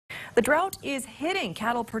The drought is hitting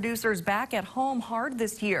cattle producers back at home hard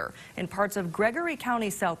this year. In parts of Gregory County,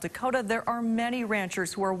 South Dakota, there are many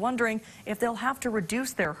ranchers who are wondering if they'll have to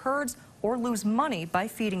reduce their herds or lose money by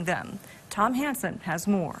feeding them. Tom Hansen has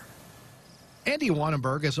more. Andy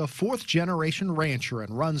Wannenberg is a fourth-generation rancher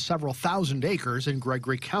and runs several thousand acres in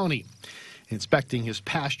Gregory County. Inspecting his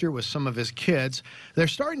pasture with some of his kids, they're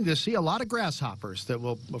starting to see a lot of grasshoppers that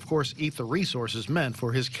will, of course, eat the resources meant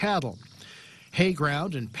for his cattle. Hay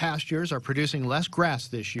ground and pastures are producing less grass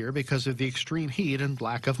this year because of the extreme heat and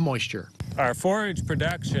lack of moisture. Our forage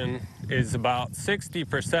production is about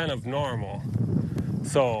 60% of normal.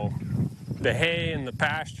 So the hay and the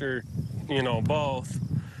pasture, both.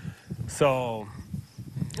 So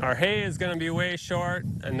our hay is going to be way short,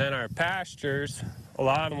 and then our pastures, a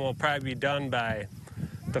lot of them will probably be done by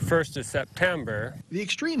the 1st of September. The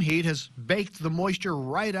extreme heat has baked the moisture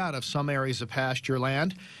right out of some areas of pasture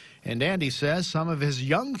land. And Andy says some of his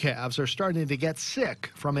young calves are starting to get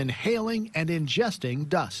sick from inhaling and ingesting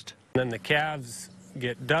dust. Then the calves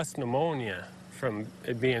get dust pneumonia from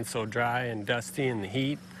it being so dry and dusty in the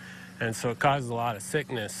heat, and so it causes a lot of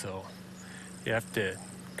sickness. So you have to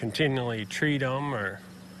continually treat them or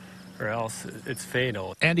else it's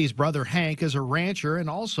fatal. Andy's brother Hank is a rancher and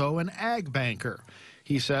also an ag banker.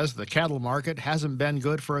 He says the cattle market hasn't been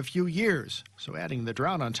good for a few years, so adding the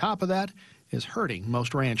drought on top of that is hurting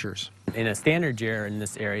most ranchers. In a standard year in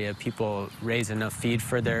this area, people raise enough feed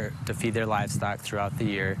to feed their livestock throughout the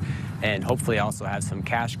year, and hopefully also have some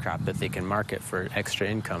cash crop that they can market for extra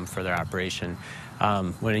income for their operation.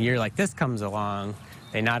 When a year like this comes along,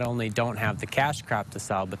 they not only don't have the cash crop to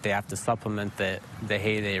sell, but they have to supplement the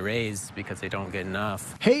hay they raise because they don't get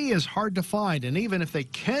enough. Hay is hard to find, and even if they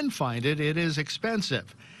can find it, it is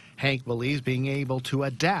expensive. Hank believes being able to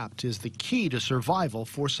adapt is the key to survival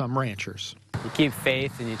for some ranchers. You keep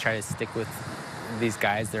faith and you try to stick with these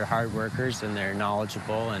guys. They're hard workers and they're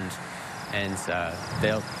knowledgeable, and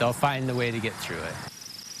they'll find the way to get through it.